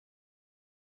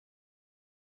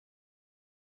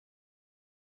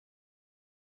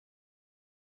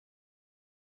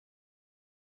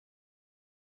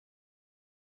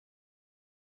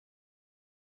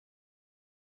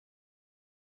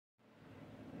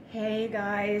Hey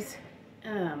guys,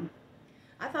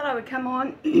 I thought I would come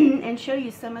on and show you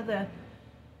some of the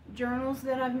journals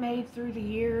that I've made through the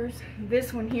years.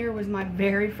 This one here was my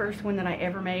very first one that I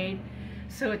ever made,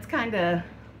 so it's kind of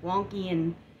wonky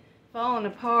and falling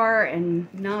apart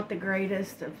and not the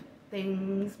greatest of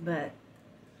things, but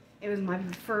it was my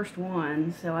first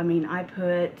one. So I mean, I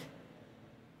put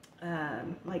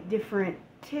like different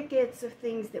tickets of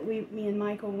things that me and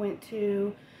Michael went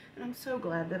to. And I'm so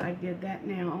glad that I did that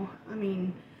now. I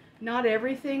mean, not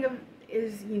everything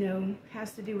is,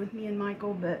 has to do with me and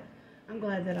Michael, but I'm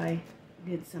glad that I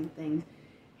did some things.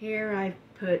 Here I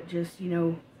put just,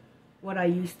 what I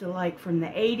used to like from the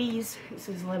 80s. It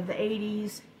says love the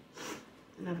 80s.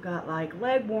 And I've got like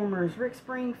leg warmers, Rick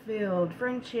Springfield,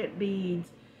 friendship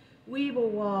beads, Weeble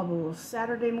Wobbles,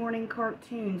 Saturday morning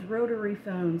cartoons, rotary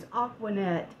phones,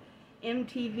 Aquanet,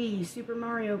 MTV, Super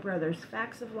Mario Brothers,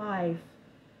 Facts of Life,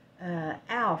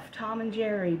 Alf, Tom and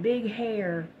Jerry, Big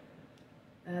Hair,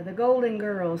 The Golden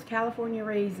Girls, California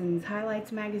Raisins,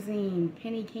 Highlights Magazine,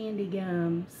 Penny Candy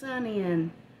Gum, Sun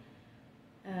In,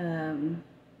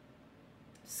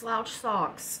 Slouch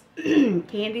Socks,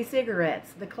 Candy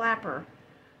Cigarettes, The Clapper,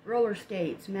 Roller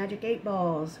Skates, Magic 8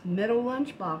 Balls, Metal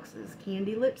Lunch Boxes,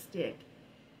 Candy Lipstick,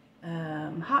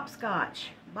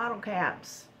 Hopscotch, Bottle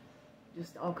Caps,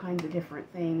 just all kinds of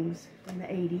different things from the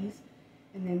 80s.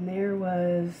 And then there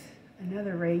was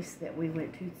another race that we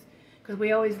went to, because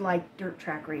we always liked dirt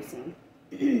track racing.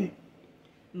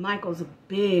 Michael's a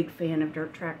big fan of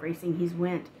dirt track racing. He's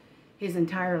went his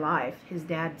entire life. His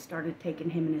dad started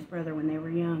taking him and his brother when they were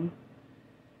young.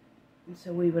 And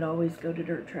so we would always go to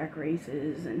dirt track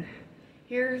races. And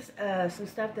here's some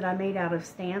stuff that I made out of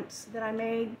stamps that I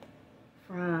made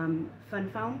from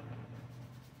Fun Foam.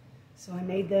 So I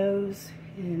made those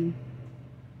and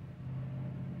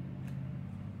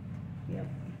yep,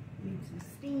 made some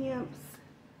stamps.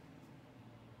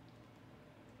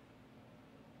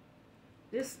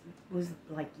 This was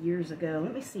like years ago.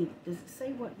 Let me see. Does it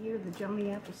say what year the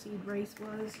Johnny Appleseed race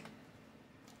was?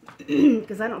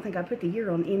 Because I don't think I put the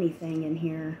year on anything in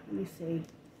here. Let me see.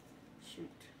 Shoot,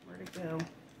 where'd it go?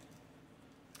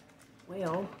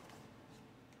 Well,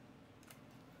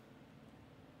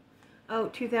 oh,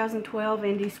 2012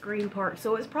 Indy Screen Park.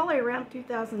 So it's probably around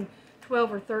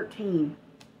 2012 or 13.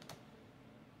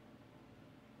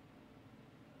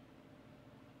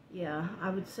 Yeah, I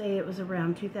would say it was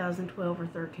around 2012 or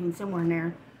 13, somewhere in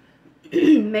there.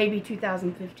 Maybe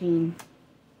 2015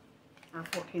 or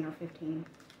 14 or 15.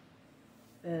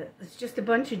 But it's just a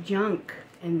bunch of junk,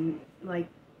 and like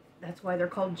that's why they're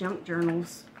called junk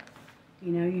journals.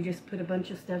 You just put a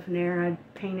bunch of stuff in there. I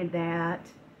painted that.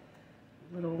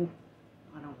 Little,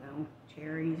 I don't know,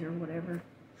 cherries or whatever.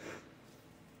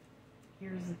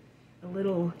 Here's a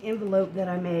little envelope that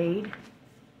I made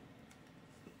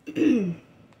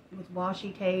with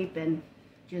washi tape and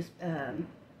just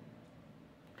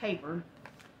paper.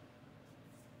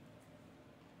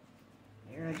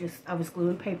 There, I was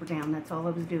gluing paper down. That's all I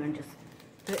was doing, just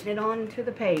putting it onto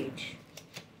the page.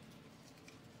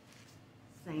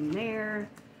 Same there,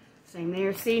 same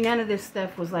there. See, none of this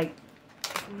stuff was like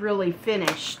really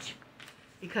finished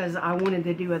because I wanted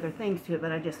to do other things to it,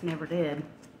 but I just never did.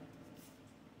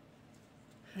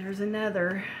 There's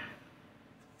another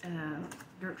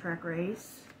dirt track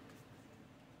race.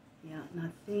 Yeah, and I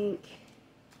think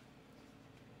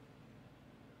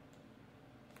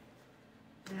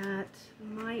that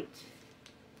might,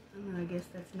 I guess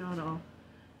that's not all.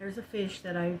 There's a fish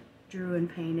that I drew and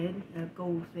painted, a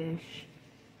goldfish.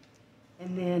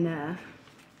 And then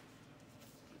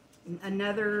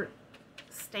another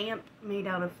stamp made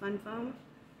out of Fun Foam.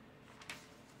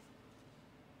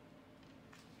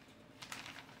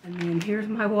 And then here's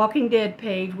my Walking Dead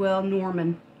page. Well,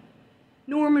 Norman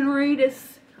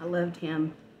Reedus. I loved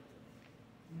him.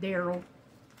 Daryl.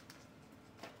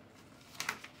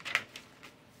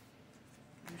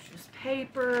 There's just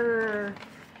paper.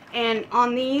 And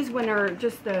on these, when they're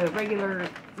just the regular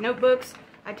notebooks,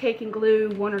 I take and glue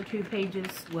one or two pages,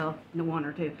 well, no, one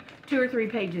or two, 2 or 3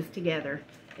 pages together.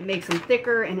 It makes them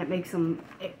thicker and it makes them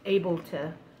able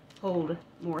to hold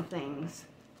more things.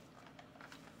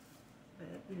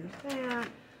 But there's that.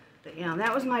 But yeah,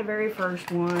 that was my very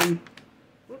first one.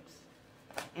 Whoops.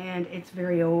 And it's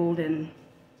very old and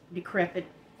decrepit,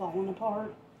 falling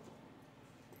apart.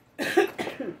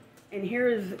 And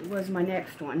here was my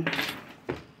next one.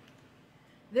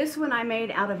 This one I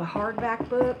made out of a hardback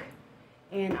book.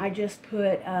 And I just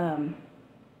put, did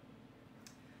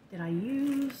I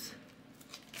use,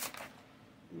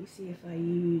 let me see if I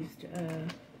used,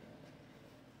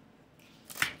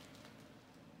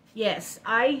 yes,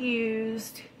 I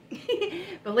used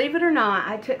Believe it or not,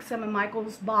 I took some of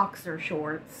Michael's boxer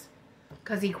shorts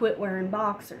because he quit wearing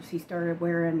boxers. He started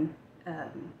wearing I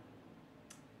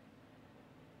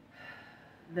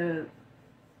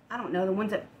don't know, the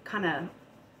ones that kind of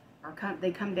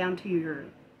they come down to your,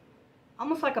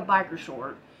 almost like a biker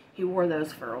short. He wore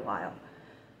those for a while.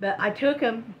 But I took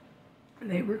them,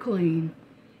 they were clean,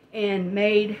 and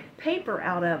made paper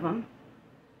out of them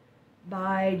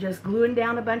by just gluing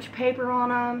down a bunch of paper on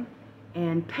them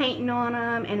and painting on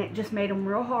them, and it just made them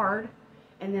real hard.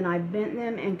 And then I bent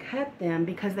them and cut them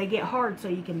because they get hard so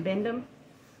you can bend them.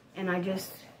 And I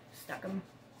just stuck them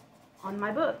on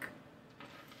my book.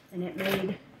 And it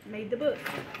made the book.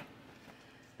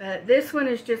 But this one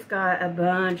has just got a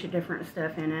bunch of different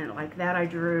stuff in it. Like that I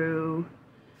drew.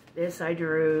 This I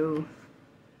drew.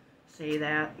 See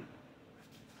that?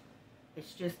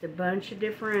 It's just a bunch of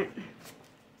different.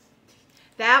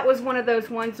 That was one of those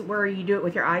ones where you do it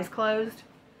with your eyes closed.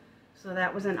 So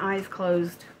that was an eyes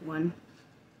closed one.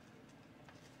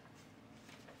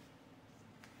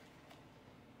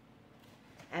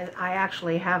 And I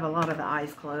actually have a lot of the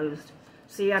eyes closed.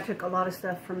 See, I took a lot of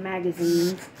stuff from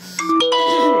magazines and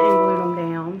glued them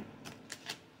down.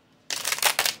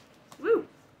 Woo!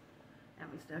 That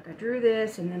one stuck. I drew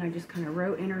this, and then I just kind of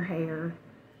wrote in her hair.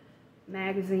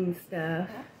 Magazine stuff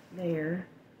there.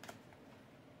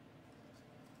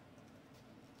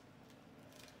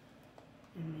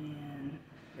 And then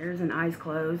there's an eyes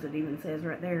closed. It even says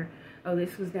right there, oh,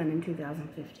 this was done in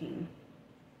 2015.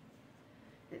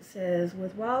 It says,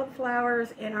 with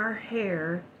wildflowers in our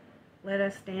hair, let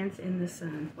us dance in the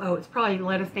sun. Oh, it's probably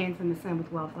let us dance in the sun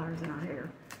with wildflowers in our hair.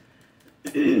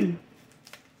 There's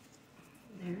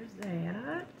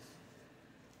that.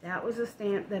 That was a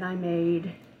stamp that I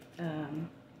made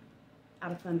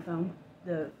out of fun foam.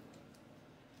 The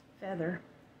feather.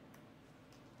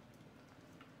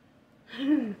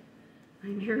 I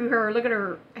drew her. Look at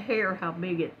her hair, how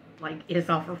big it like is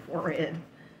off her forehead.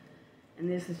 And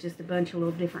this is just a bunch of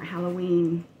little different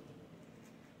Halloween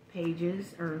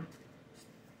pages or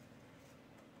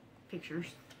pictures.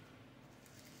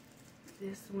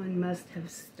 This one must have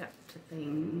stuck to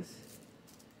things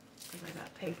because I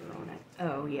got paper on it.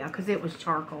 Oh yeah, because it was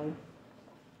charcoal.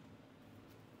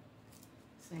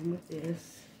 Same with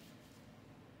this.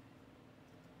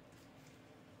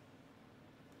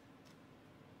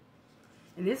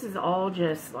 And this is all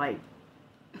just like,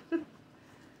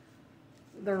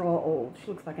 they're all old. She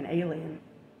looks like an alien.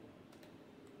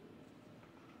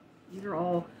 These are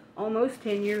all almost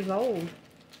 10 years old.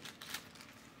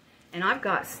 And I've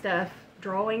got stuff,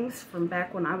 drawings from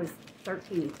back when I was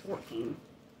 13 and 14.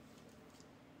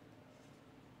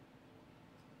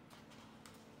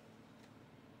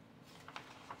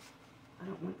 I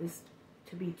don't want this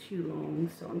to be too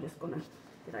long, so I'm just gonna,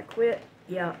 did I quit?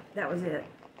 Yeah, that was it,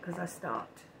 because I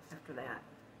stopped after that.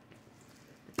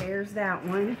 But there's that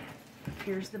one.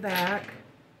 Here's the back.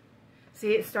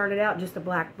 See, it started out just a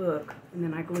black book, and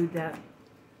then I glued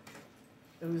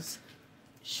those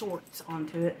shorts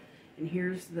onto it. And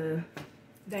here's the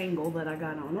dangle that I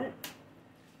got on it.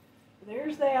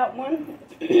 There's that one.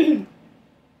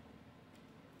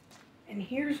 And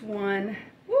here's one.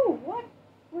 Woo, what?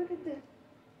 Where did the...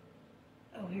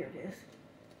 Oh, here it is.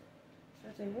 So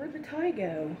I say, where'd the tie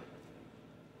go?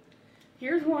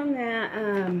 Here's one that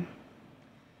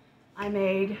I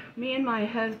made. Me and my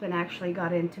husband actually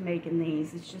got into making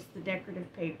these. It's just the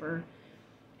decorative paper.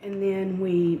 And then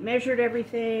we measured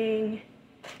everything,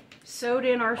 sewed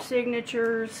in our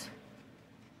signatures,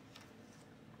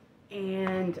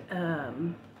 and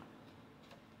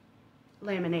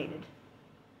laminated.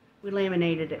 We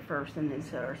laminated it first and then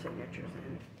sewed our signatures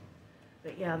in.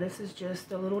 But yeah, this is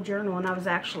just a little journal, and I was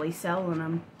actually selling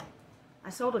them. I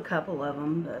sold a couple of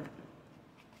them, but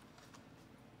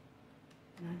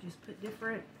and I just put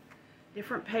different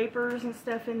papers and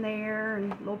stuff in there and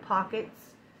little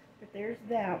pockets. But there's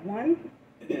that one.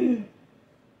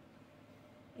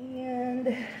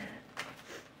 And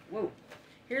whoa,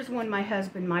 here's one my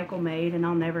husband Michael made, and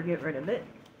I'll never get rid of it.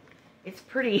 It's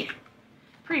pretty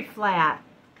flat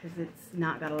because it's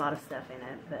not got a lot of stuff in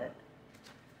it, but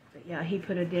yeah, he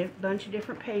put a bunch of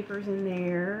different papers in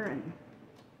there, and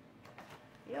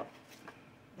yep,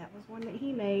 that was one that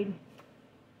he made.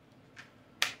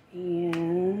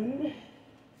 And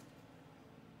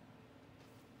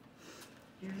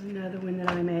here's another one that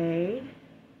I made.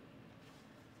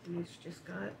 And it's just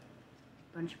got a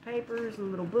bunch of papers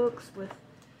and little books with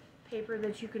paper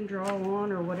that you can draw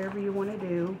on or whatever you want to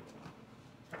do.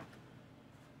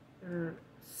 They're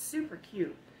super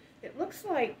cute. It looks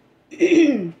like,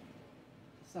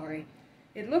 sorry,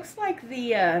 it looks like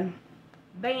the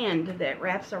band that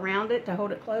wraps around it to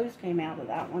hold it closed came out of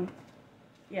that one.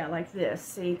 Yeah, like this.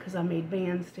 See, because I made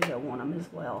bands to go on them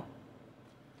as well.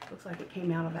 Looks like it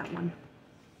came out of that one.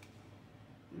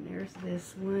 And there's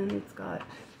this one. It's got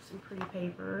some pretty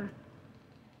paper.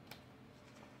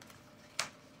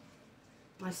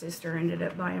 My sister ended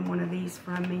up buying one of these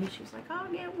from me. She was like,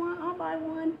 I'll get one. I'll buy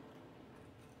one.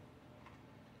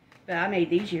 But I made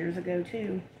these years ago,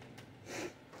 too.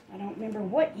 I don't remember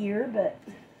what year, but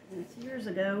it's years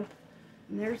ago.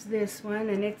 And there's this one,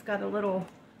 and it's got a little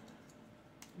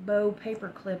bow paper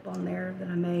clip on there that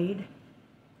I made.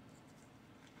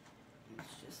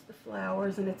 It's just the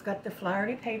flowers, and it's got the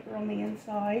flowery paper on the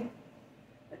inside.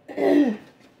 Same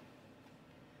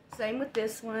with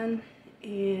this one,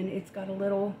 and it's got a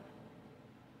little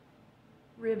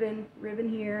ribbon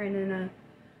here, and then a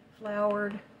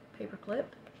flowered paper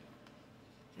clip.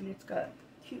 And it's got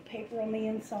cute paper on the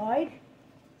inside.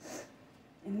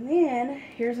 And then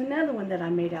here's another one that I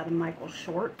made out of Michael's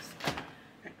shorts.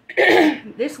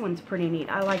 This one's pretty neat.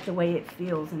 I like the way it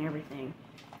feels and everything,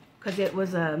 because it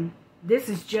was this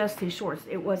is just his shorts.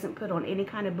 It wasn't put on any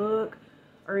kind of book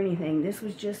or anything. This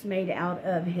was just made out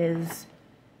of his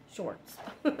shorts.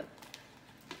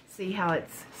 See how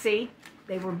it's, see,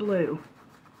 they were blue,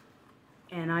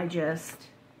 and I just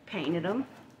painted them,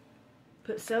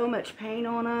 put so much paint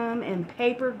on them and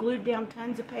paper, glued down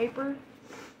tons of paper,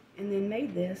 and then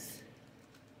made this.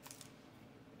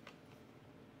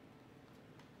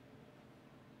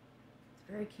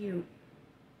 Very cute.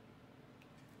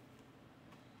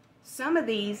 Some of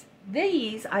these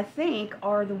I think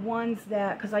are the ones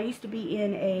that, because I used to be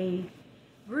in a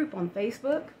group on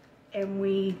Facebook,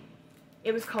 and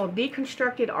it was called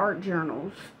Deconstructed Art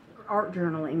Journals, Art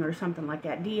Journaling or something like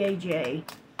that, DAJ.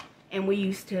 And we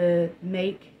used to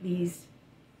make these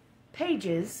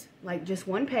pages, like just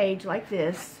one page like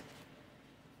this.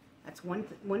 That's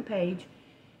one page,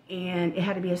 and it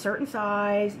had to be a certain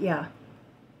size. Yeah.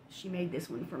 She made this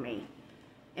one for me.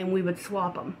 And we would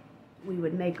swap them. We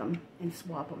would make them and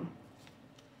swap them.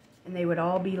 And they would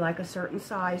all be like a certain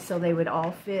size, so they would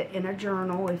all fit in a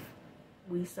journal if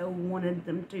we so wanted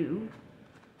them to,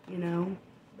 you know.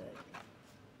 But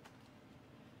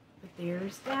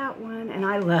there's that one, and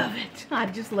I love it. I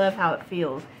just love how it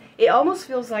feels. It almost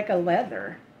feels like a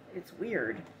leather. It's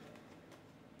weird.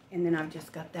 And then I've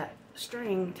just got that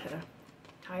string to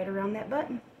tie it around that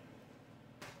button.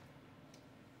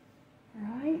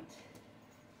 Right.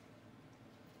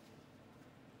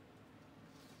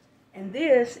 And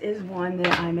this is one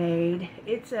that I made.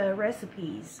 It's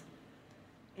recipes.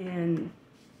 And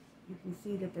you can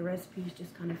see that the recipes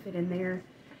just kind of fit in there.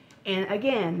 And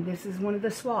again, this is one of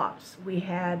the swaps. We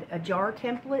had a jar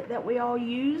template that we all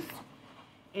used,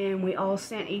 and we all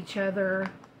sent each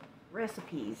other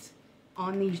recipes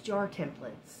on these jar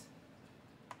templates.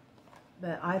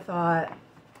 But I thought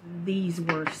these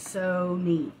were so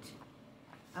neat.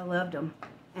 I loved them.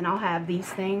 And I'll have these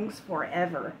things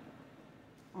forever.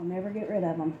 I'll never get rid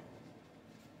of them.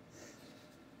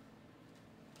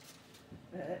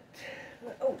 But,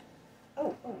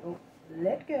 oh,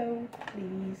 let go,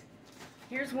 please.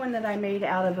 Here's one that I made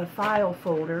out of a file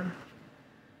folder.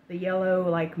 The yellow,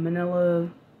 like, manila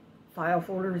file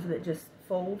folders that just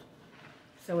fold.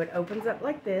 So it opens up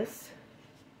like this.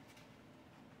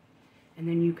 And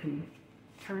then you can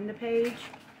turn the page.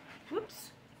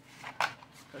 Whoops.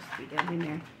 Supposed to be down in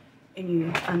there, and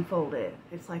you unfold it.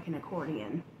 It's like an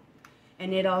accordion.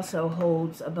 And it also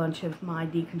holds a bunch of my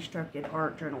deconstructed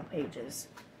art journal pages.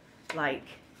 Like,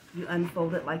 you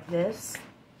unfold it like this,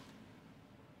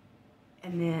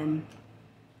 and then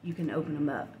you can open them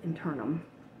up and turn them.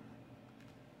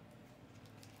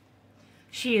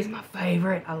 She is my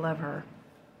favorite. I love her.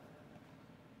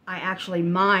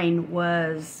 Mine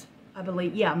was, I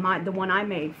believe, yeah, the one I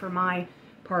made for my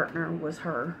partner was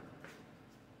her.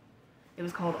 It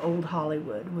was called Old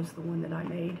Hollywood, was the one that I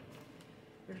made.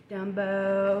 There's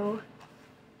Dumbo.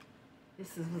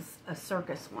 This was a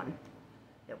circus one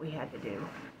that we had to do.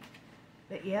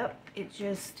 But yep, it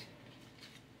just,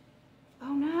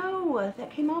 oh no,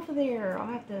 that came off of there. I'll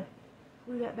have to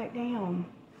glue that back down.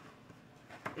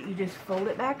 But you just fold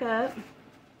it back up,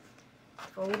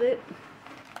 fold it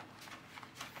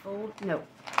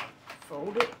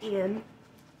in,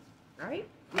 right?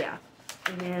 Yeah.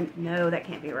 And then, no, that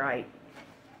can't be right.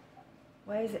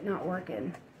 Why is it not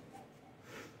working?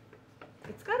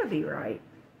 It's got to be right.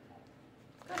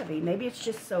 It's got to be. Maybe it's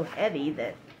just so heavy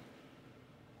that,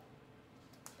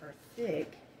 or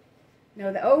thick.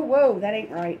 No, oh, whoa, that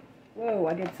ain't right. Whoa,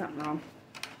 I did something wrong.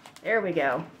 There we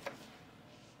go.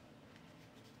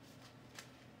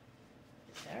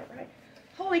 Is that right?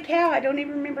 Holy cow, I don't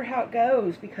even remember how it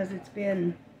goes because it's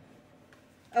been...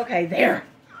 Okay, there.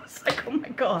 It's like, oh my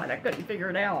God, I couldn't figure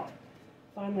it out.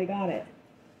 Finally got it.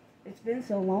 It's been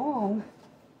so long.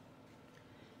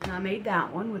 And I made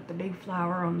that one with the big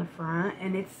flower on the front.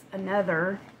 And it's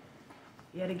another,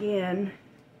 yet again,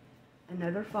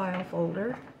 another file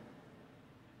folder.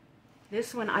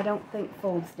 This one I don't think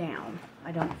folds down.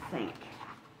 I don't think.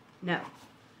 No.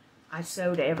 I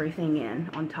sewed everything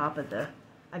in on top of the...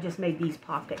 I just made these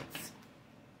pockets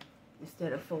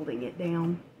instead of folding it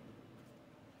down.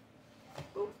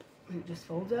 Oop, it just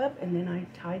folds up, and then I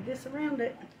tied this around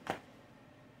it.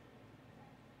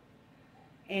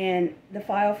 And the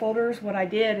file folders, what I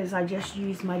did is I just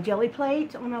used my jelly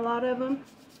plate on a lot of them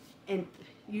and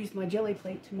used my jelly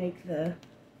plate to make the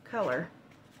color.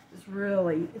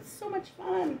 It's so much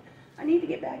fun. I need to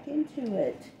get back into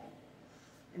it.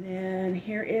 And then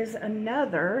here is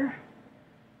another.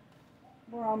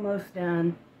 We're almost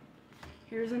done.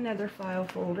 Here's another file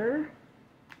folder.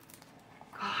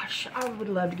 Gosh, I would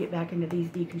love to get back into these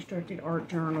deconstructed art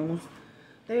journals.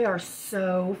 They are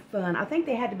so fun. I think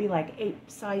they had to be like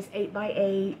size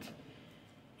 8x8.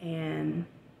 And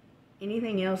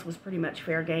anything else was pretty much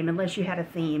fair game unless you had a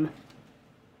theme.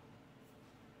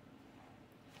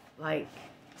 Like,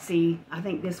 see, I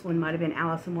think this one might have been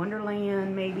Alice in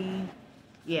Wonderland, maybe.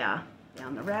 Yeah,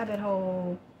 down the rabbit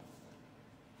hole.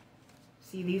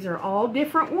 See, these are all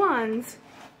different ones.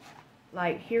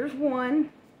 Like, here's one.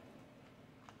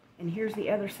 And here's the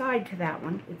other side to that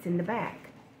one. It's in the back.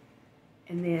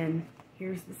 And then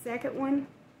here's the second one.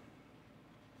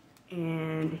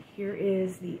 And here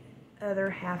is the other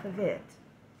half of it.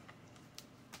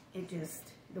 It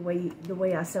just, the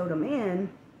way I sewed them in,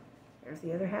 there's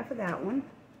the other half of that one.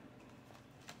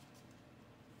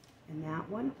 And that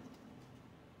one.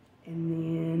 And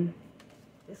then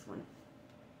this one.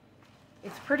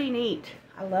 It's pretty neat.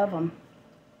 I love them.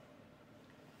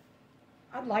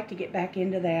 I'd like to get back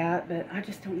into that, but I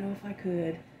just don't know if I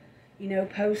could. You know,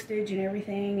 postage and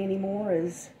everything anymore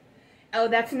is... Oh,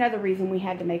 that's another reason we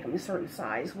had to make them a certain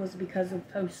size, was because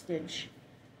of postage.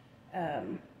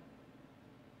 The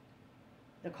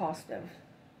cost of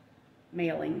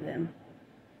mailing them.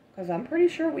 Because I'm pretty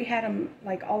sure we had them,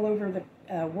 like, all over the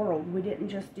world. We didn't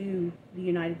just do the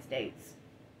United States.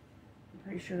 I'm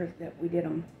pretty sure that we did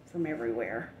them from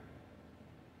everywhere.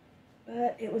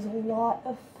 But it was a lot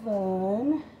of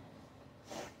fun.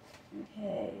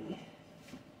 Okay.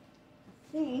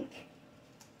 I think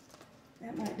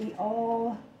that might be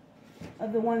all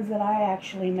of the ones that I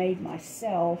actually made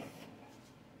myself.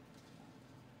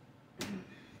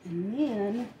 And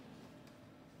then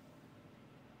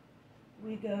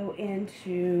we go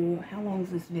into, how long is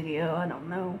this video? I don't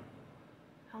know.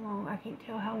 How long? I can't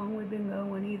tell how long we've been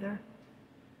going either.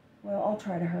 Well, I'll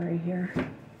try to hurry here. Okay,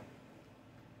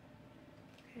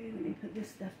 let me put this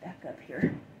stuff back up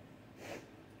here.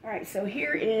 Alright, so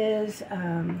here is,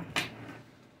 oh,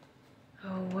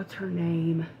 what's her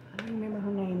name? I don't remember her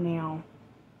name now.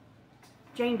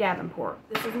 Jane Davenport.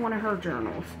 This is one of her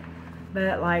journals.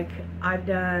 But, like, I've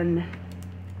done,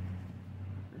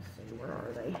 let's see, where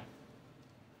are they?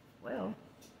 Well,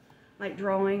 like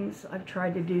drawings, I've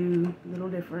tried to do a little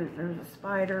different. There's a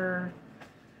spider.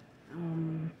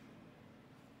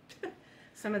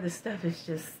 Some of the stuff is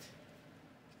just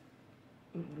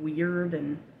weird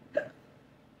and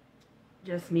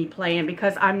just me playing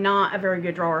because I'm not a very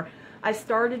good drawer. I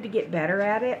started to get better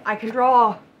at it. I can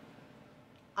draw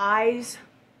eyes,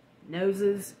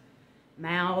 noses,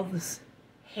 mouths,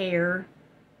 hair,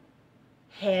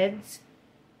 heads.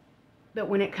 But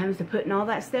when it comes to putting all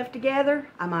that stuff together,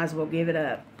 I might as well give it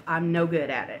up. I'm no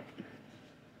good at it.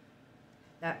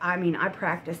 I mean, I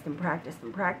practiced and practiced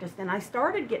and practiced, and I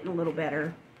started getting a little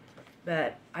better,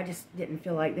 but I just didn't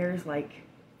feel like there's, like,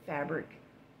 fabric.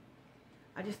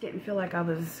 I just didn't feel like I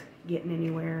was getting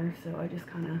anywhere, so I just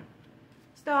kind of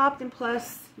stopped, and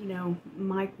plus, you know,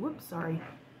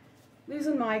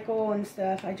 losing Michael and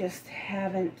stuff, I just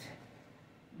haven't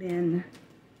been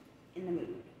in the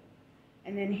mood.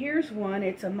 And then here's one,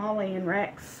 it's a Molly and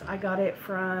Rex. I got it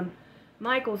from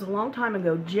Michael's a long time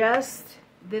ago, just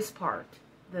this part.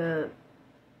 The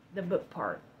book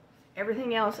part.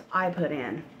 Everything else I put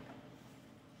in.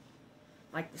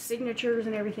 Like the signatures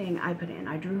and everything I put in.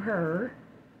 I drew her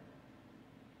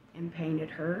and painted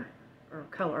her, or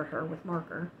colored her with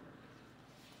marker.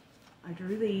 I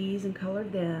drew these and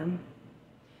colored them.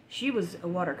 She was a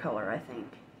watercolor, I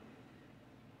think,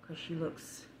 because she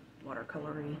looks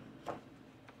watercolory.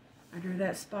 I drew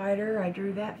that spider, I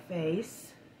drew that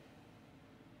face.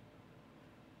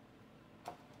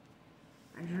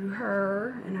 I drew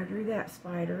her, and I drew that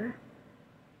spider.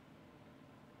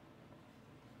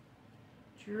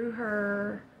 drew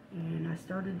her, and I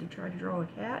started to try to draw a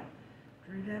cat.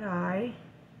 Drew that eye.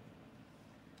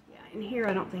 Yeah, in here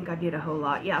I don't think I did a whole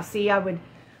lot. Yeah, see, I would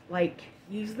like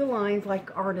use the lines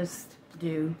like artists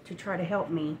do to try to help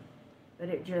me, but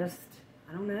it just,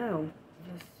 I don't know.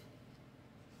 Just,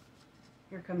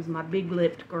 here comes my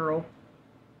big-lipped girl.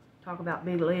 Talk about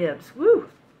big lips. Woo!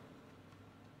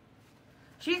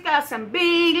 She's got some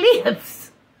big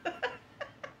lips.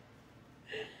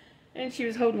 And she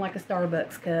was holding like a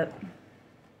Starbucks cup.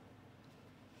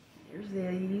 There's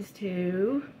these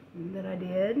two that I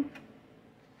did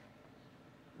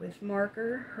with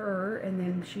marker, her, and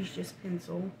then she's just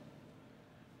pencil.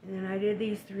 And then I did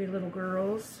these three little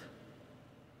girls.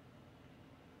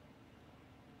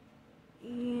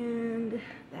 And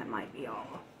that might be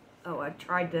all. Oh, I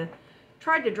tried to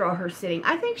draw her sitting.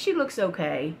 I think she looks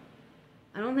okay.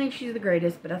 I don't think she's the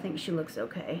greatest, but I think she looks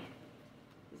okay.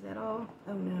 Is that all?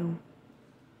 Oh no.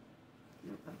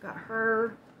 Nope, I've got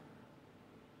her.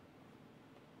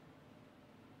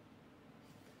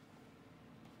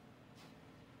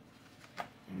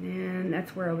 And then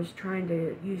that's where I was trying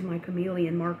to use my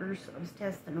chameleon markers. I was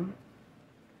testing them.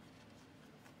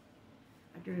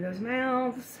 I drew those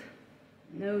mouths,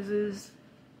 noses,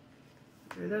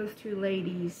 drew those two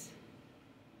ladies,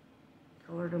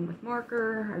 colored them with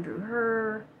marker. I drew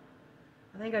her.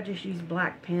 I think I just used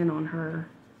black pen on her.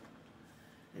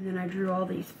 And then I drew all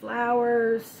these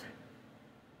flowers.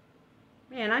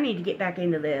 Man, I need to get back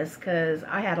into this because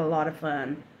I had a lot of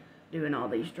fun doing all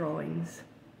these drawings.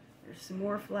 There's some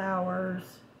more flowers.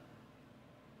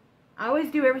 I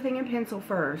always do everything in pencil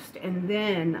first, and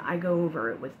then I go over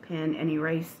it with pen and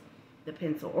erase the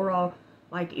pencil. Or I'll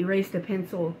like erase the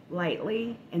pencil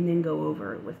lightly and then go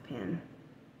over it with pen.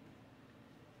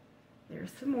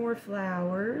 There's some more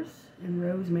flowers and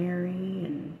rosemary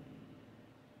and,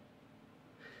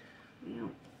 you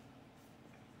know,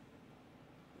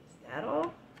 is that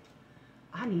all?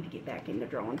 I need to get back into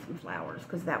drawing some flowers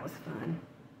because that was fun.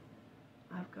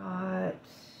 I've got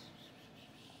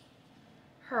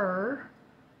her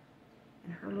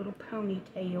and her little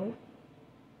ponytail.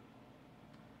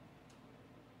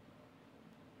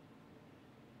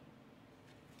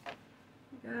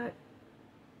 Got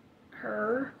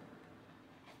her.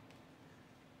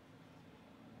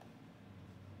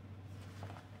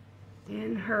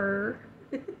 And her.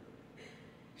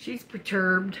 She's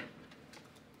perturbed.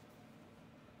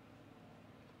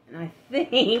 And I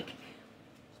think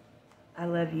I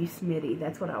love you, Smitty.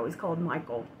 That's what I always called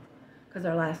Michael, because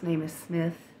our last name is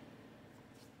Smith.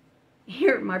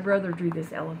 Here, my brother drew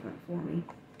this elephant for me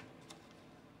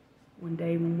one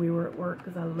day when we were at work,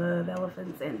 because I love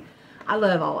elephants, and I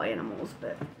love all animals,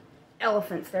 but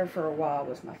elephants there for a while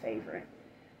was my favorite.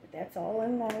 But that's all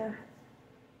in there.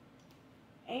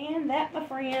 And that, my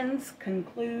friends,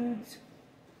 concludes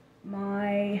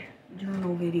my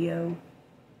journal video.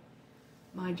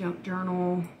 My junk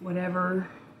journal, whatever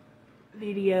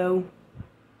video.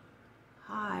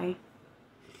 Hi.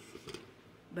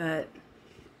 But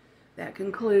that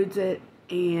concludes it,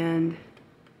 and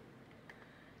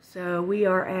so we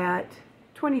are at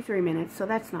 23 minutes, so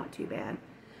that's not too bad.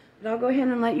 But I'll go ahead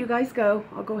and let you guys go.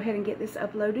 I'll go ahead and get this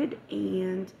uploaded,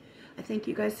 and I thank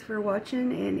you guys for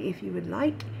watching. And if you would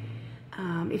like,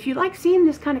 if you like seeing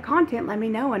this kind of content, let me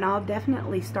know, and I'll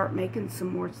definitely start making some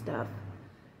more stuff.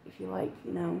 If you like,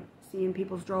 you know, seeing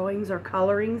people's drawings or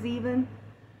colorings even,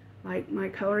 like my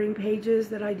coloring pages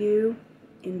that I do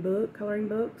in coloring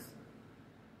books.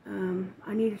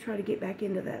 I need to try to get back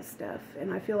into that stuff,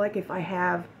 and I feel like if I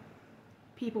have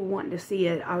people wanting to see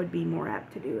it, I would be more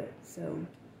apt to do it. So,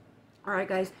 alright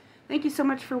guys, thank you so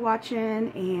much for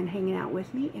watching and hanging out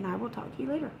with me, and I will talk to you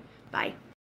later. Bye.